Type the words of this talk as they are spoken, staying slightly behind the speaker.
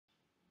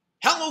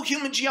Hello,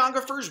 human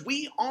geographers.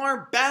 We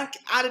are back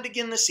at it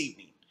again this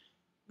evening.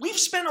 We've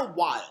spent a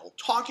while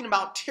talking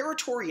about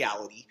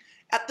territoriality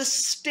at the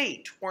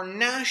state or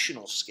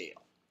national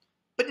scale.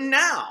 But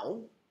now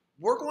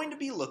we're going to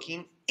be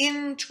looking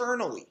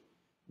internally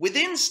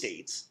within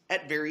states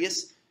at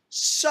various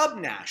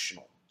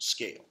subnational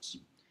scales.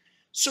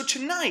 So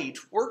tonight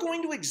we're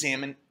going to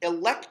examine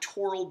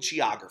electoral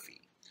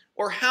geography,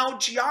 or how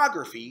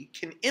geography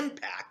can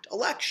impact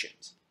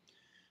elections.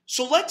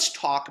 So let's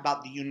talk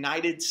about the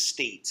United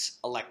States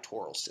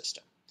electoral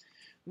system.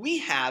 We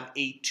have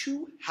a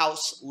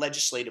two-house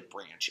legislative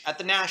branch at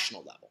the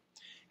national level,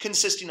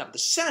 consisting of the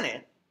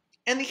Senate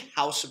and the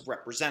House of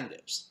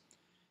Representatives.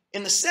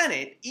 In the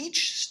Senate,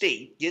 each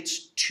state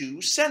gets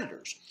 2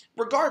 senators,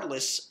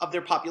 regardless of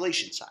their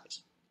population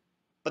size.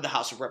 But the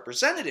House of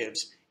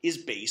Representatives is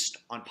based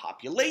on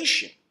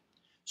population.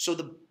 So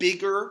the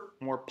bigger,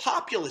 more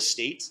populous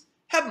states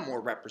have more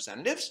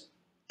representatives,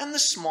 and the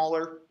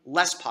smaller,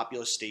 less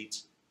populous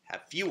states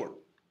have fewer.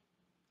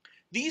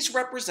 These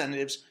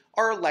representatives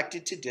are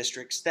elected to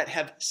districts that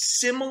have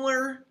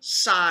similar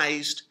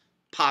sized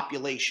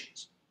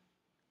populations.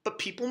 But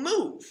people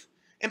move,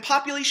 and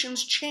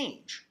populations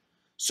change.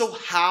 So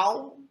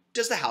how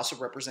does the House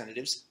of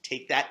Representatives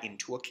take that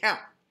into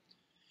account?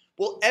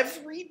 Well,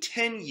 every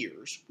 10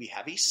 years, we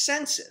have a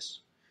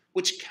census,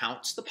 which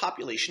counts the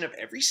population of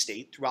every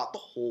state throughout the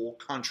whole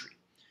country.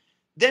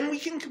 Then we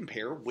can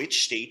compare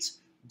which states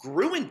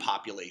grew in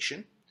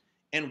population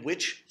and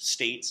which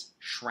states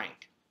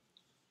shrank.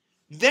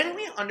 Then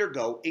we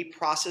undergo a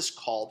process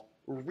called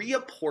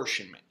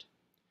reapportionment.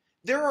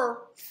 There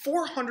are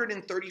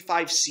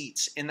 435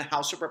 seats in the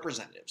House of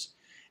Representatives,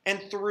 and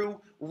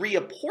through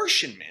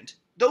reapportionment,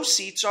 those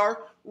seats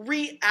are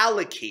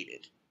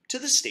reallocated to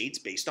the states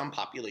based on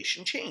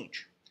population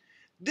change.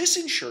 This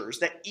ensures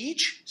that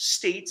each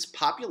state's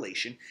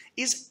population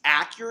is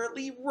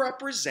accurately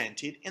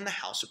represented in the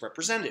House of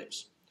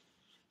Representatives.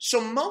 So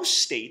most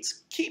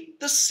states keep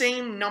the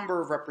same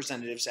number of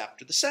representatives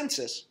after the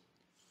census,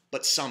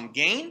 but some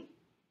gain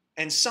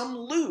and some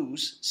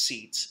lose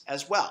seats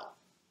as well.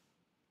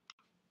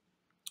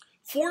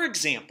 For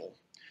example,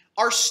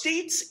 our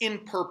states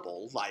in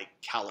purple like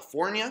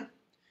California,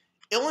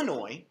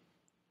 Illinois,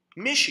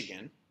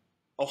 Michigan,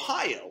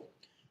 Ohio,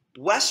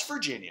 West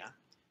Virginia,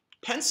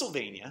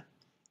 Pennsylvania,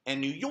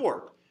 and New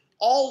York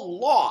all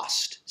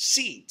lost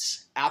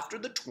seats after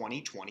the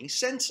 2020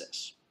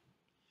 census.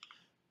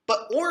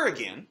 But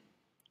Oregon,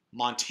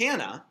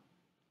 Montana,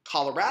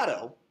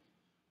 Colorado,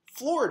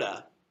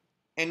 Florida,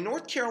 and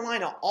North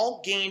Carolina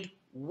all gained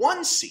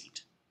 1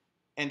 seat,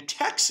 and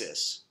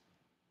Texas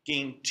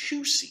gained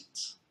 2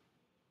 seats.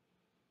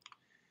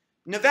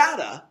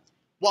 Nevada,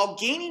 while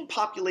gaining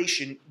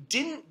population,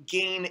 didn't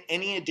gain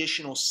any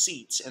additional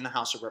seats in the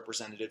House of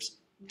Representatives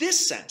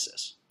this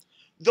census,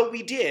 though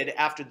we did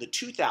after the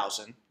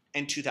 2000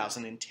 and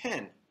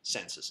 2010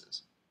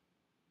 censuses.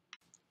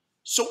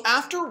 So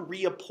after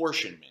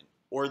reapportionment,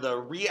 or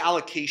the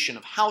reallocation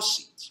of House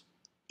seats,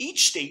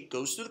 each state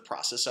goes through the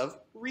process of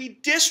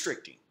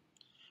redistricting.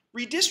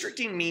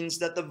 Redistricting means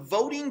that the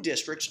voting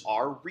districts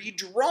are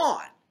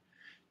redrawn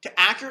to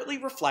accurately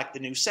reflect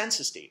the new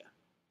census data.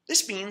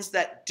 This means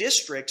that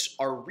districts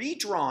are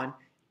redrawn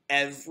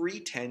every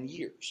 10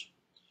 years.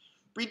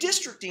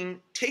 Redistricting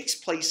takes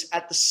place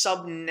at the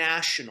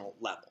subnational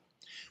level,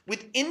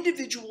 with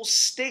individual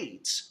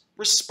states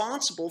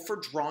responsible for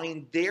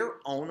drawing their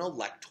own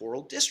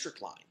electoral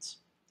district lines.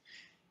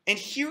 And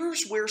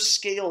here's where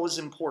scale is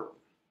important.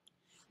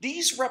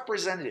 These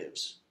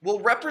representatives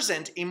will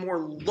represent a more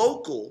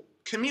local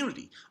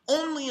community,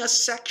 only a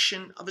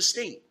section of a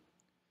state.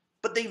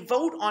 But they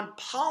vote on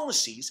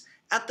policies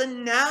at the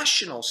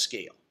national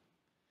scale.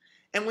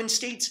 And when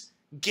states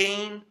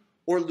gain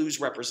or lose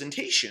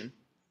representation,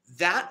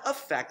 that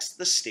affects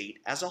the state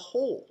as a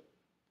whole.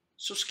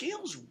 So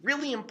scale is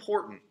really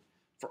important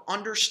for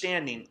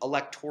understanding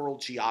electoral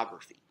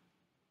geography.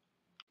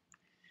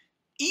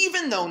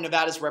 Even though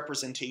Nevada's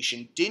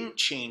representation didn't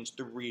change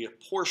the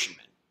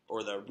reapportionment,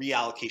 or the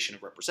reallocation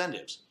of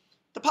representatives,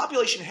 the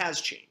population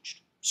has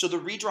changed. So the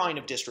redrawing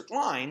of district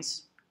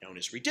lines, known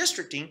as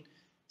redistricting,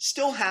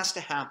 still has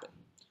to happen.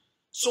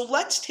 So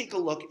let's take a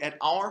look at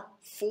our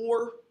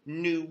 4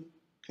 new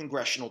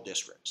congressional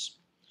districts.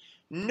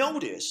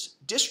 Notice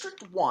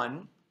District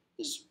 1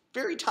 is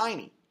very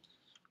tiny,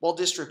 while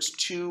Districts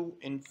 2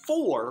 and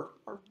 4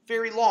 are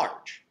very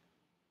large.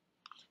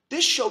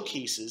 This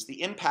showcases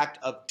the impact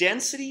of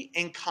density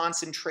and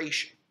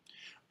concentration.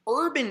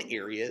 Urban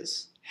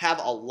areas have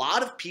a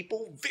lot of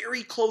people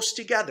very close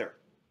together,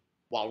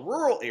 while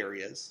rural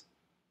areas,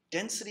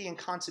 density and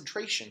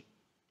concentration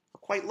are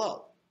quite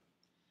low.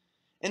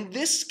 And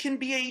this can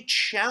be a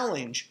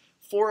challenge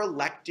for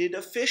elected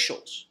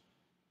officials.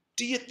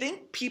 Do you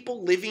think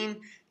people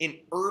living in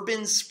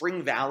urban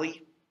Spring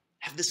Valley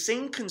have the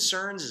same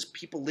concerns as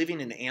people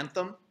living in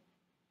Anthem?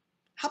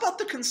 How about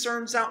the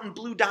concerns out in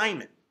Blue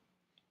Diamond?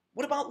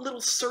 What about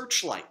Little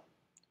Searchlight?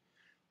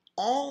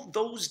 All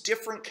those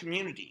different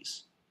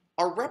communities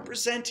are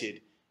represented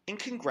in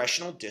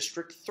Congressional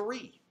District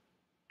 3.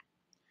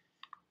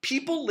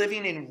 people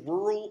living in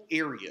rural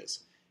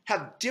areas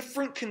have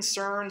different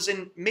concerns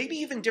and maybe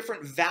even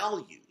different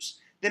values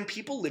than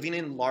people living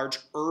in large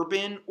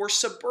urban or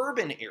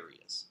suburban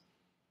areas.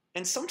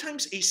 And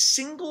sometimes a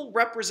single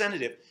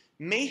representative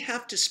may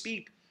have to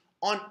speak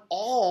on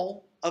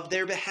all of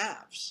their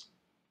behalves.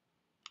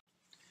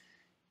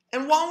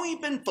 And while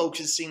we've been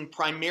focusing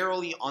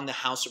primarily on the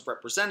House of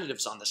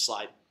Representatives on this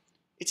slide,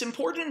 it's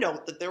important to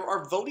note that there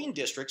are voting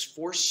districts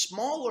for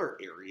smaller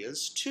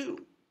areas too.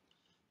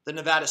 The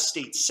Nevada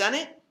State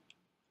Senate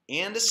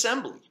and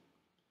Assembly,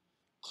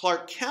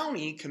 Clark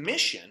County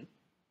Commission,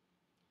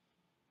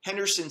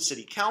 Henderson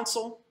City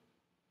Council,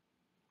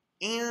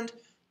 and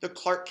the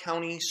Clark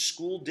County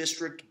School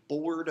District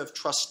Board of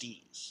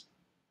Trustees.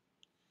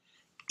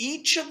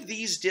 Each of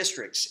these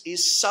districts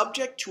is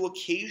subject to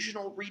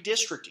occasional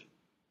redistricting,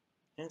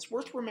 and it's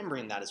worth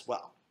remembering that as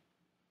well.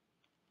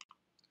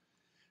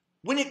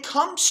 When it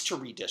comes to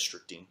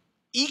redistricting,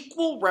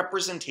 equal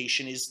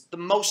representation is the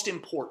most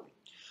important.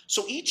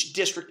 So each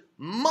district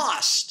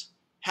must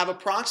have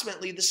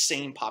approximately the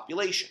same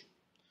population.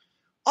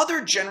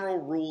 Other general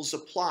rules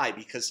apply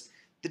because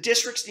the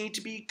districts need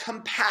to be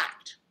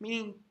compact,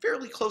 meaning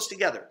fairly close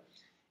together,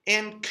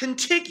 and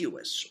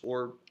contiguous,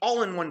 or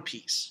all in one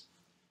piece.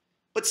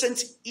 But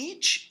since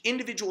each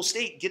individual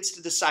state gets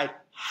to decide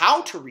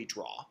how to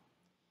redraw,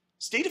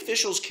 state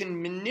officials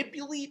can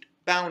manipulate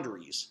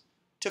boundaries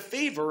to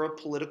favor a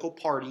political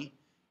party,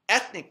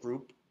 ethnic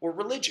group, or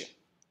religion.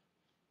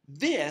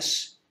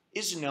 This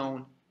is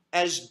known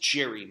as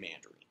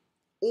gerrymandering,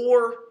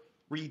 or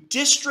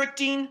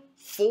redistricting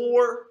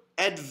for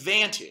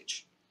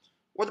advantage,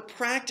 or the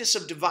practice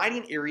of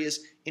dividing areas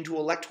into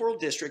electoral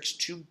districts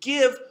to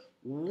give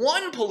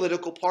one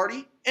political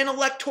party an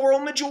electoral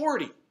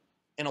majority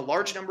in a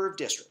large number of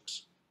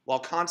districts, while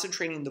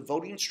concentrating the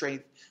voting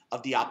strength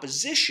of the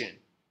opposition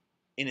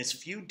in as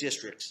few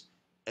districts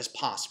as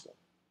possible.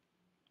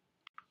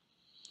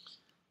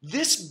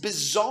 This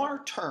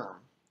bizarre term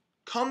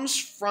comes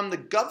from the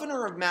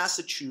governor of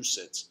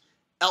Massachusetts,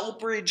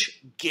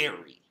 Elbridge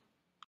Gerry,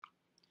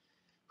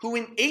 who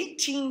in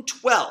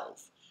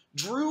 1812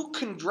 drew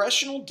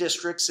congressional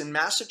districts in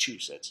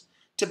Massachusetts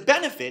to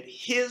benefit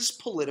his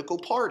political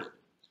party.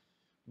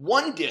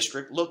 One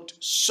district looked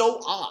so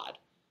odd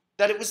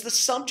that it was the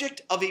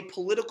subject of a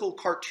political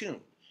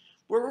cartoon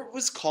where it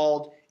was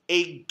called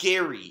a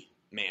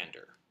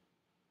gerrymander,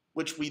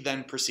 which we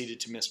then proceeded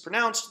to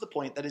mispronounce to the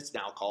point that it's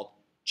now called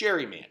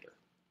gerrymander.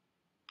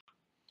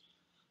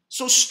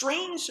 So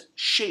strange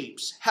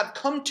shapes have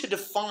come to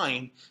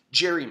define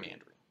gerrymandering.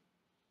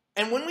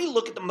 And when we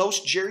look at the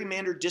most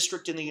gerrymandered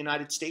district in the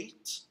United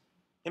States,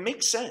 it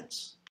makes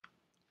sense.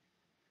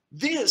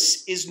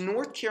 This is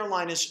North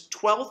Carolina's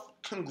 12th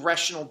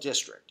congressional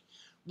district,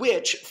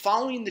 which,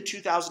 following the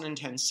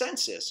 2010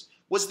 census,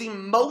 was the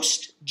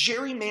most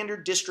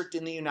gerrymandered district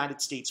in the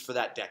United States for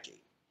that decade.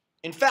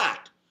 In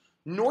fact,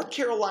 North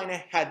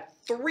Carolina had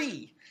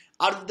 3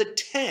 out of the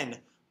 10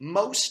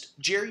 most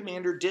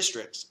gerrymandered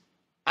districts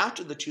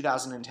after the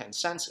 2010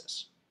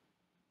 census.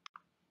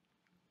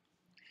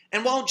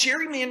 And while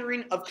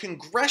gerrymandering of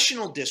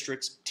congressional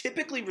districts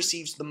typically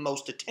receives the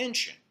most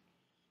attention,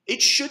 it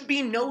should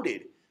be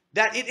noted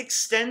that it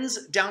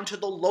extends down to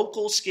the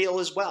local scale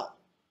as well,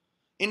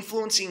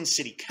 influencing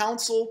city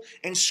council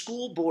and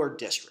school board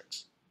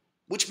districts,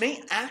 which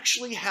may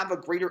actually have a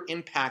greater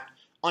impact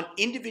on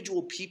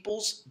individual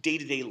people's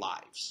day-to-day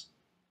lives.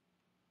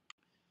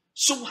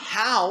 So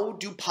how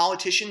do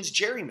politicians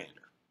gerrymander?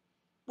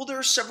 Well, there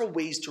are several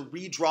ways to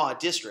redraw a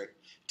district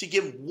to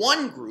give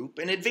one group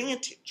an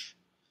advantage.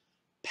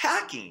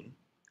 Packing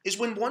is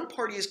when one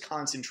party is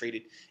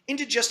concentrated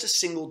into just a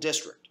single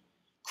district,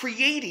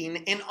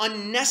 creating an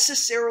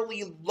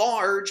unnecessarily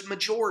large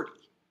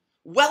majority,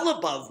 well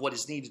above what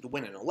is needed to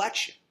win an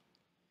election.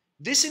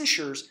 This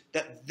ensures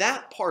that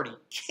that party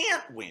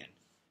can't win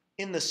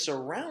in the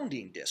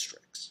surrounding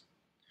districts.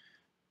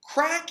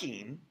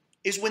 Cracking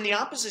is when the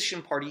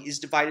opposition party is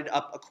divided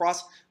up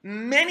across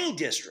many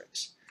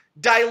districts,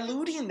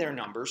 diluting their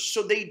numbers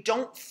so they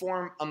don't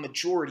form a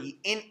majority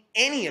in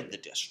any of the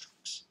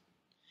districts.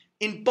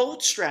 In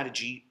both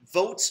strategy,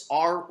 votes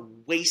are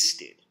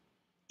wasted,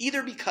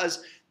 either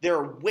because there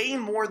are way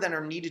more than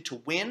are needed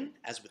to win,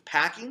 as with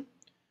packing,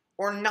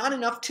 or not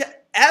enough to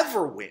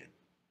ever win,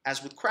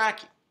 as with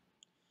cracking.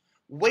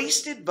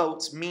 Wasted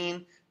votes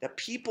mean that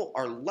people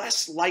are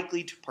less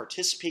likely to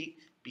participate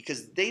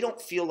because they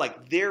don't feel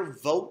like their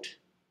vote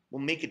will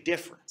make a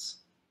difference.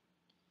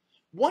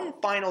 One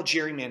final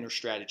gerrymander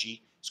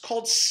strategy is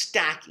called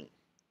stacking,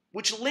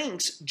 which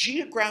links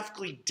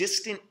geographically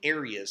distant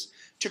areas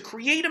to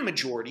create a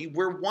majority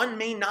where one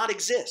may not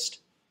exist.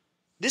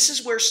 This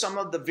is where some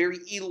of the very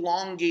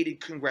elongated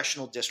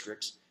congressional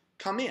districts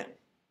come in.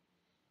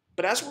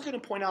 But as we're going to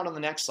point out on the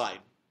next slide,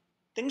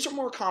 things are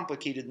more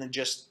complicated than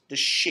just the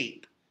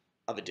shape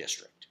of a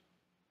district.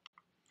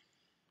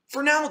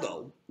 For now,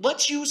 though,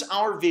 let's use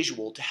our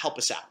visual to help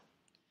us out.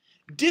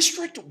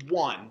 District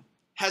 1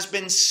 has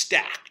been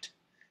stacked,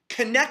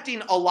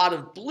 connecting a lot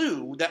of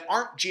blue that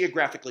aren't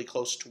geographically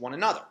close to one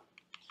another.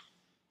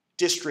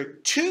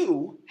 District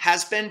 2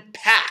 has been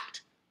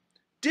packed.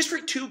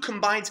 District 2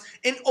 combines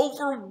an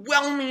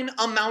overwhelming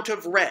amount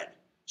of red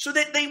so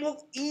that they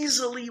will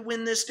easily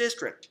win this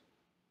district,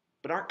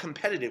 but aren't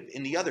competitive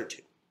in the other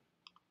two.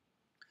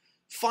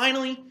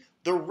 Finally,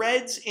 the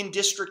Reds in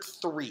District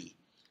 3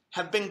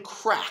 have been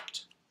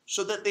cracked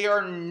so that they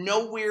are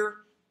nowhere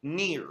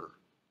near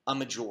a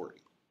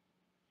majority.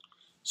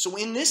 So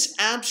in this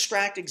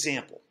abstract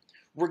example,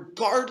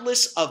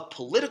 regardless of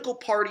political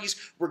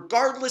parties,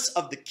 regardless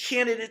of the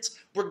candidates,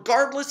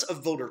 regardless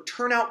of voter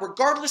turnout,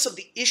 regardless of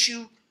the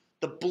issue,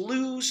 the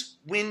Blues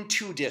win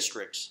 2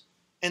 districts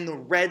and the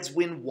Reds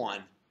win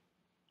 1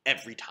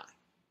 every time.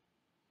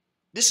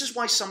 This is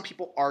why some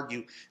people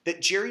argue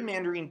that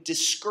gerrymandering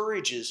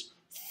discourages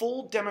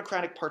full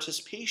democratic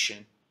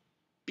participation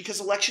because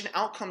election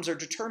outcomes are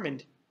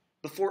determined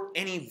before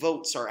any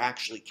votes are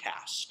actually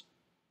cast.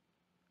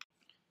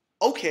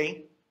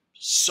 Okay,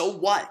 so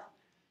what?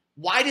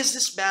 Why does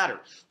this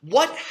matter?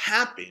 What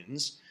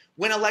happens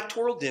when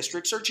electoral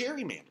districts are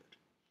gerrymandered?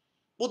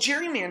 Well,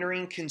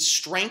 gerrymandering can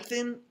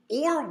strengthen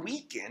or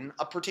weaken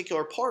a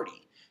particular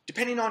party,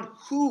 depending on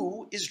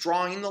who is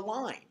drawing the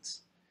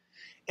lines.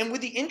 And with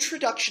the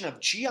introduction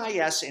of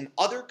GIS and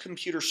other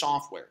computer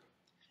software,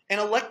 an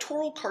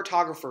electoral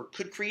cartographer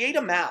could create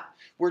a map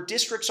where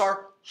districts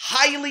are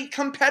highly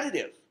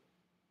competitive,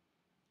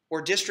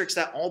 or districts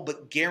that all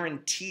but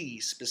guarantee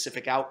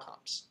specific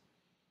outcomes.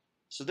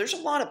 So there's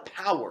a lot of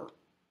power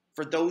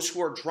for those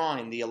who are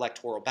drawing the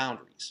electoral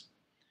boundaries.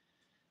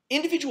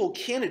 Individual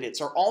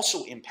candidates are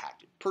also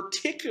impacted,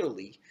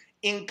 particularly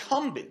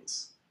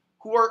incumbents,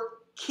 who are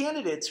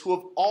candidates who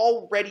have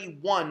already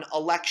won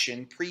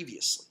election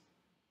previously.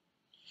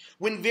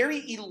 When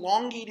very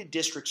elongated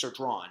districts are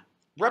drawn,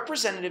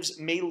 representatives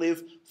may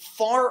live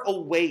far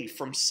away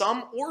from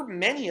some or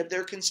many of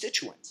their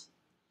constituents.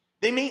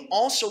 They may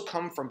also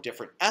come from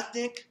different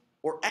ethnic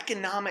or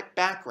economic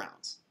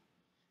backgrounds,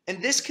 and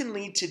this can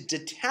lead to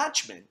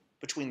detachment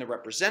between the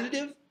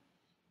representative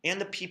and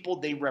the people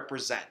they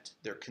represent,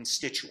 their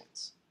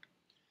constituents.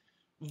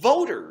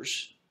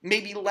 Voters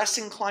may be less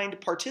inclined to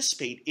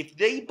participate if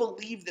they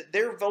believe that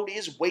their vote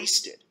is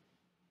wasted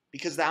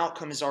because the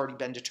outcome has already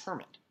been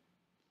determined.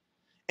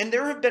 And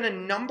there have been a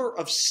number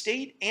of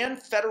state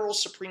and federal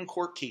Supreme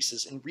Court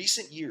cases in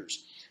recent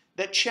years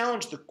that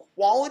challenge the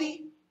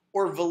quality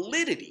or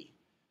validity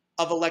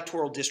of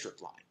electoral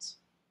district lines.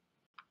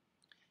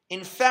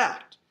 In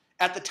fact,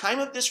 at the time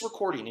of this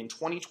recording in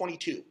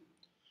 2022,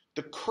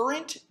 the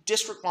current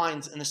district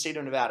lines in the state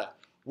of Nevada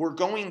were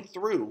going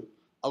through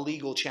a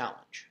legal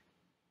challenge.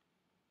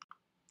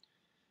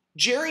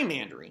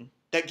 Gerrymandering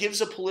that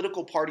gives a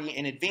political party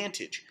an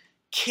advantage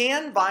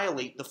can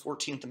violate the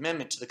 14th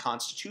Amendment to the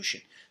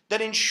Constitution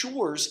that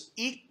ensures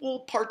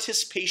equal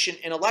participation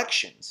in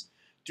elections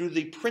through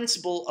the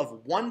principle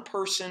of one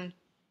person,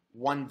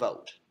 one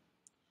vote.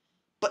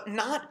 But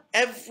not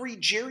every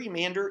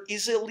gerrymander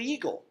is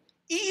illegal,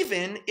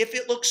 even if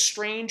it looks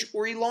strange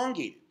or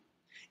elongated.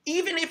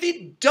 Even if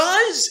it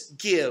does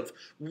give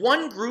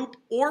one group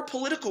or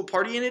political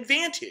party an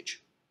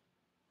advantage.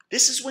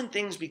 This is when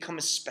things become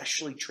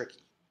especially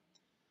tricky.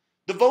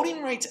 The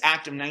Voting Rights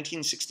Act of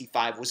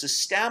 1965 was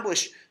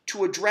established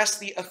to address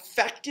the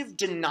effective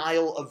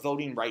denial of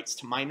voting rights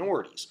to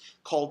minorities,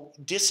 called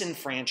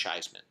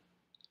disenfranchisement.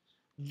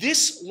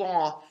 This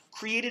law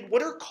created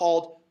what are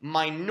called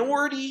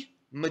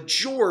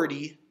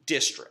minority-majority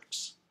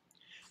districts.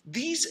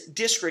 These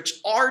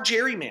districts are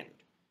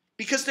gerrymandered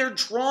because they're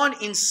drawn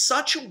in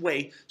such a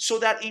way so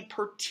that a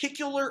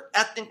particular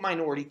ethnic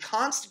minority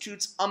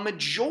constitutes a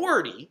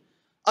majority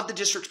of the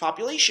district's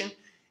population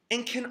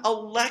and can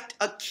elect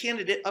a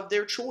candidate of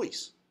their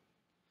choice.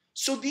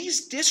 So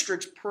these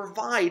districts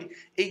provide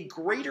a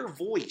greater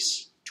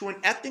voice to an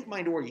ethnic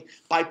minority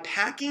by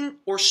packing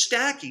or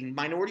stacking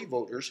minority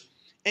voters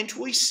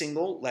into a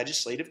single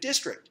legislative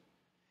district.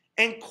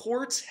 And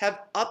courts have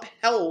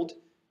upheld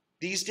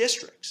these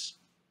districts.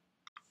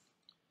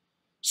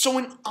 So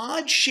an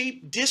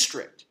odd-shaped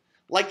district,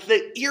 like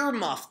the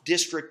Earmuff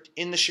district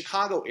in the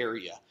Chicago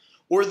area,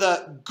 or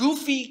the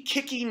Goofy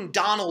Kicking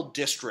Donald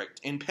district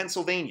in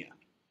Pennsylvania,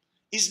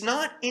 is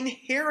not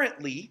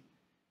inherently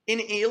an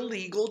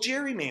illegal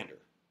gerrymander.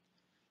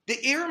 The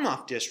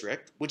Earmuff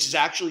district, which is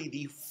actually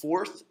the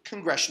 4th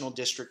congressional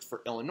district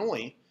for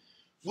Illinois,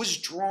 was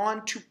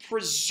drawn to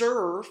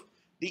preserve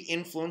the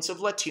influence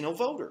of Latino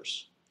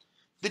voters.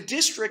 The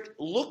district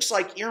looks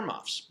like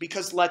earmuffs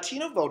because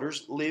Latino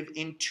voters live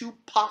in 2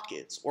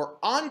 pockets or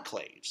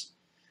enclaves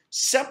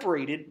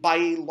separated by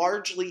a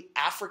largely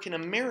African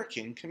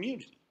American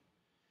community.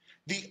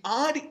 The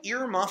odd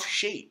earmuff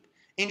shape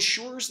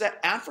ensures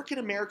that African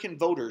American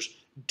voters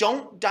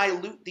don't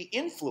dilute the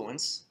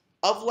influence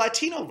of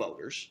Latino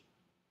voters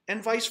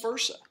and vice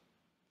versa.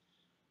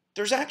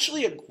 There's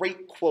actually a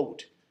great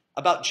quote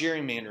about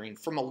gerrymandering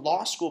from a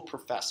law school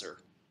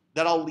professor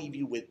that I'll leave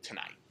you with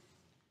tonight.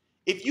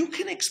 If you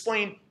can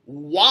explain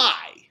why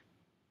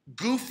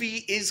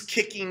Goofy is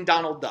kicking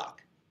Donald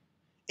Duck,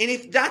 and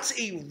if that's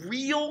a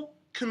real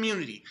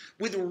community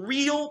with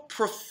real,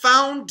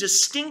 profound,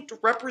 distinct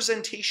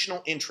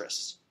representational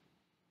interests.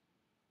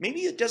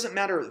 Maybe it doesn't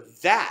matter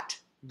that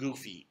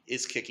Goofy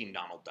is kicking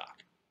Donald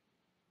Duck.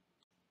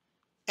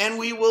 And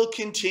we will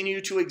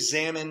continue to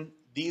examine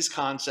these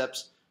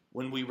concepts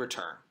when we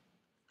return.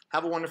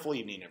 Have a wonderful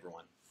evening,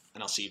 everyone,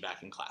 and I'll see you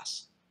back in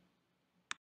class.